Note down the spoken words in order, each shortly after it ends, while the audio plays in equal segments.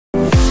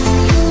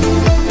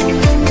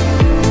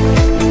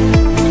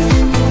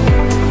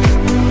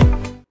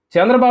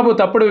చంద్రబాబు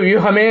తప్పుడు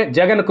వ్యూహమే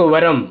జగన్కు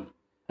వరం.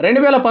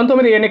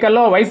 2019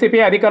 ఎన్నికల్లో వైసీపీ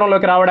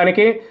అధికారంలోకి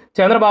రావడానికి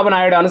చంద్రబాబు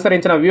నాయుడు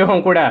అనుసరించిన వ్యూహం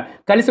కూడా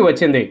కలిసి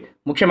వచ్చింది.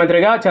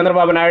 ముఖ్యమంత్రిగా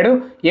చంద్రబాబు నాయుడు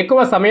ఎక్కువ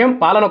సమయం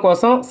పాలన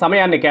కోసం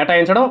సమయాన్ని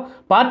కేటాయించడం,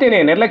 పార్టీని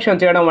నిర్లక్ష్యం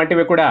చేయడం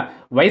వంటివి కూడా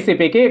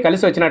వైసీపీకి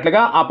కలిసి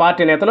వచ్చినట్లుగా ఆ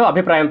పార్టీ నేతలు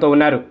అభిప్రాయంతో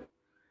ఉన్నారు.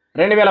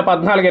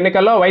 2014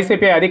 ఎన్నికల్లో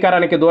వైసీపీ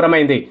అధికారానికి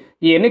దూరమైంది.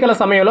 ఈ ఎన్నికల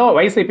సమయంలో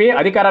వైసీపీ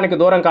అధికారానికి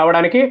దూరం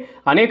కావడానికి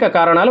అనేక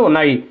కారణాలు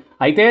ఉన్నాయి.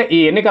 అయితే ఈ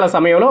ఎన్నికల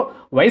సమయంలో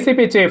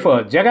వైసీపీ చీఫ్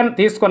జగన్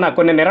తీసుకున్న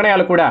కొన్ని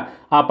నిర్ణయాలు కూడా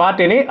ఆ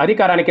పార్టీని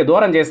అధికారానికి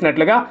దూరం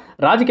చేసినట్లుగా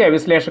రాజకీయ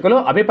విశ్లేషకులు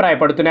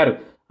అభిప్రాయపడుతున్నారు.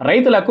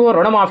 రైతులకు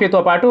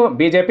రుణమాఫీతో పాటు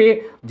బీజేపీ,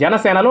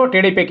 జనసేనలు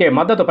టీడీపీకి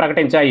మద్దతు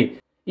ప్రకటించాయి.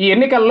 ఈ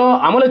ఎన్నికల్లో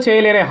అమలు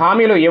చేయలేని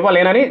హామీలు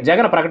ఇవ్వలేనని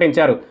జగన్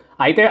ప్రకటించారు.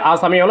 అయితే ఆ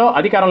సమయంలో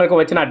అధికారంలోకి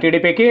వచ్చిన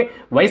టీడీపీకి,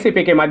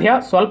 వైసీపీకి మధ్య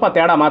స్వల్ప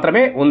తేడా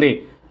మాత్రమే ఉంది.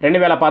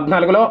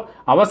 2014లో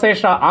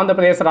అవశేష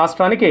ఆంధ్రప్రదేశ్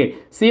రాష్ట్రానికి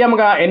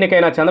సీఎంగా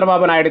ఎన్నికైన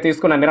చంద్రబాబు నాయుడు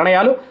తీసుకున్న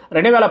నిర్ణయాలు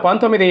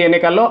 2019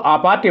 ఎన్నికల్లో ఆ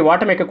పార్టీ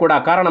ఓటమికి కూడా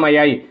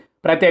కారణమయ్యాయి.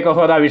 ప్రత్యేక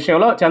హోదా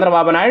విషయంలో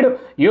చంద్రబాబు నాయుడు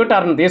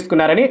యూటర్న్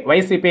తీసుకున్నారని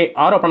వైసీపీ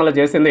ఆరోపణలు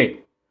చేసింది.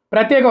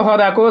 ప్రత్యేక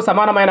హోదాకు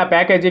సమానమైన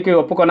ప్యాకేజీకి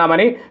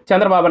ఒప్పుకున్నామని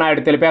చంద్రబాబు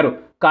నాయుడు తెలిపారు.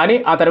 కానీ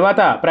ఆ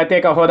తర్వాత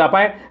ప్రత్యేక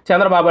హోదాపై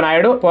చంద్రబాబు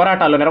నాయుడు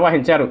పోరాటాలు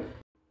నిర్వహించారు.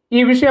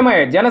 ఈ విషయమై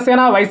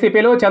జనసేన,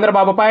 వైసీపీలు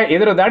చంద్రబాబుపై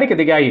ఎదురుదాడికి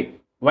దిగాయి.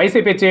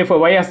 వైసీపీ చీఫ్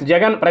వైఎస్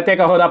జగన్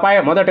ప్రత్యేక హోదాపై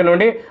మొదటి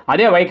నుండి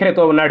అదే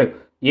వైఖరితో ఉన్నాడు.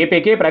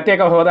 ఏపీకి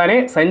ప్రత్యేక హోదానే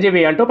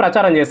సంజీవి అంటూ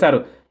ప్రచారం చేశారు.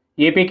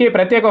 ఏపీకి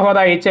ప్రత్యేక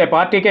హోదా ఇచ్చే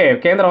పార్టీకే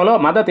కేంద్రంలో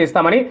మద్దతు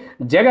ఇస్తామని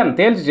జగన్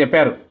తేల్చి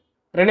చెప్పారు.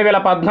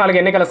 2014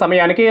 ఎన్నికల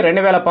సమయానికి,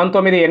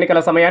 2019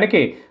 ఎన్నికల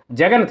సమయానికి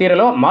జగన్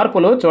తీరులో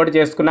మార్పులు చోటు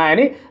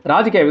చేసుకున్నాయని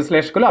రాజకీయ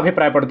విశ్లేషకులు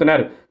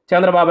అభిప్రాయపడుతున్నారు.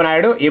 చంద్రబాబు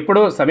నాయుడు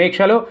ఎప్పుడూ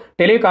సమీక్షలు,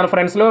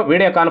 టెలికాన్ఫరెన్స్లు,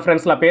 వీడియో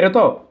కాన్ఫరెన్స్ల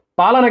పేరుతో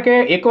పాలనకే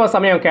ఎక్కువ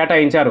సమయం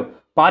కేటాయించారు.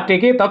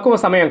 పార్టీకి తక్కువ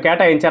సమయం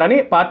కేటాయించారని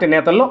పార్టీ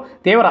నేతల్లో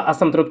తీవ్ర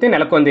అసంతృప్తి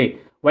నెలకొంది.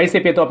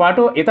 వైసీపీతో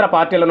పాటు ఇతర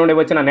పార్టీల నుండి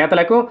వచ్చిన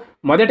నేతలకు,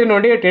 మొదటి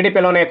నుండి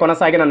టీడీపీలోనే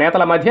కొనసాగిన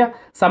నేతల మధ్య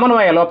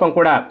సమన్వయ లోపం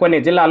కూడా కొన్ని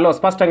జిల్లాల్లో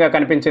స్పష్టంగా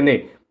కనిపించింది.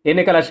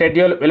 ఎన్నికల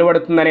షెడ్యూల్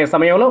వెలువడుతుందనే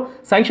సమయంలో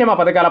సంక్షేమ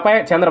పథకాలపై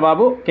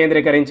చంద్రబాబు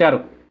కేంద్రీకరించారు.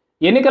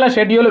 ఎన్నికల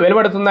షెడ్యూల్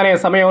వెలువడుతుందనే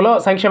సమయంలో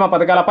సంక్షేమ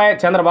పథకాలపై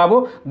చంద్రబాబు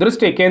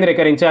దృష్టి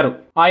కేంద్రీకరించారు.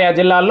 ఆయా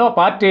జిల్లాల్లో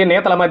పార్టీ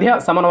నేతల మధ్య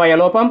సమన్వయ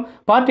లోపం,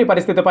 పార్టీ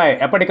పరిస్థితిపై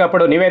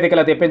ఎప్పటికప్పుడు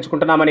నివేదికలు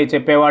తెప్పించుకుంటున్నామని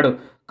చెప్పేవాడు.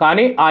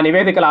 కానీ ఆ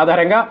నివేదికల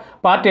ఆధారంగా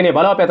పార్టీని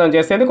బలోపేతం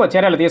చేసేందుకు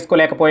చర్యలు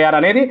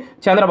తీసుకోలేకపోయారనేది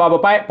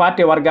చంద్రబాబుపై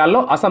పార్టీ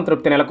వర్గాల్లో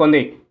అసంతృప్తి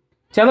నెలకొంది.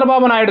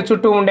 చంద్రబాబు నాయుడు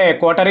చుట్టూ ఉండే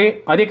కోటరీ,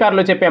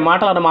 అధికారులు చెప్పే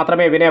మాటలను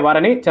మాత్రమే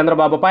వినేవారని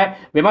చంద్రబాబుపై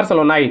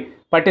విమర్శలున్నాయి.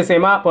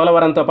 పట్టిసీమ,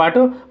 పోలవరంతో పాటు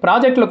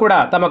ప్రాజెక్టులు కూడా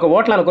తమకు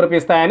ఓట్లను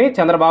కురిపిస్తాయని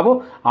చంద్రబాబు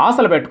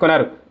ఆశలు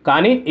పెట్టుకున్నారు.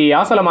 కానీ ఈ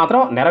ఆశలు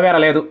మాత్రం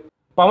నెరవేరలేదు.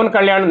 పవన్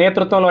కళ్యాణ్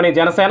నేతృత్వంలోని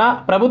జనసేన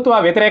ప్రభుత్వ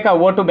వ్యతిరేక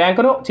ఓటు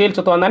బ్యాంకును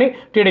చీల్చుతోందని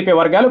టీడీపీ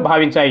వర్గాలు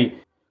భావించాయి.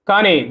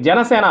 కానీ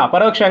జనసేన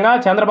పరోక్షంగా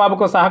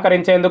చంద్రబాబుకు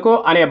సహకరించేందుకు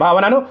అనే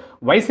భావనను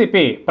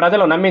వైసీపీ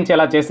ప్రజలు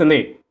నమ్మించేలా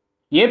చేసింది.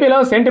 ఏపీలో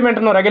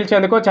సెంటిమెంట్ను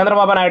రగిల్చేందుకు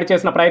చంద్రబాబు నాయుడు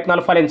చేసిన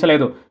ప్రయత్నాలు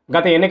ఫలించలేదు.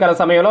 గత ఎన్నికల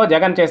సమయంలో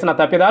జగన్ చేసిన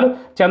తప్పిదాలు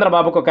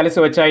చంద్రబాబుకు కలిసి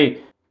వచ్చాయి.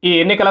 ఈ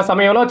ఎన్నికల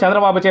సమయంలో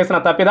చంద్రబాబు చేసిన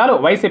తప్పిదాలు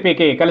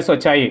వైసీపీకి కలిసి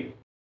వచ్చాయి.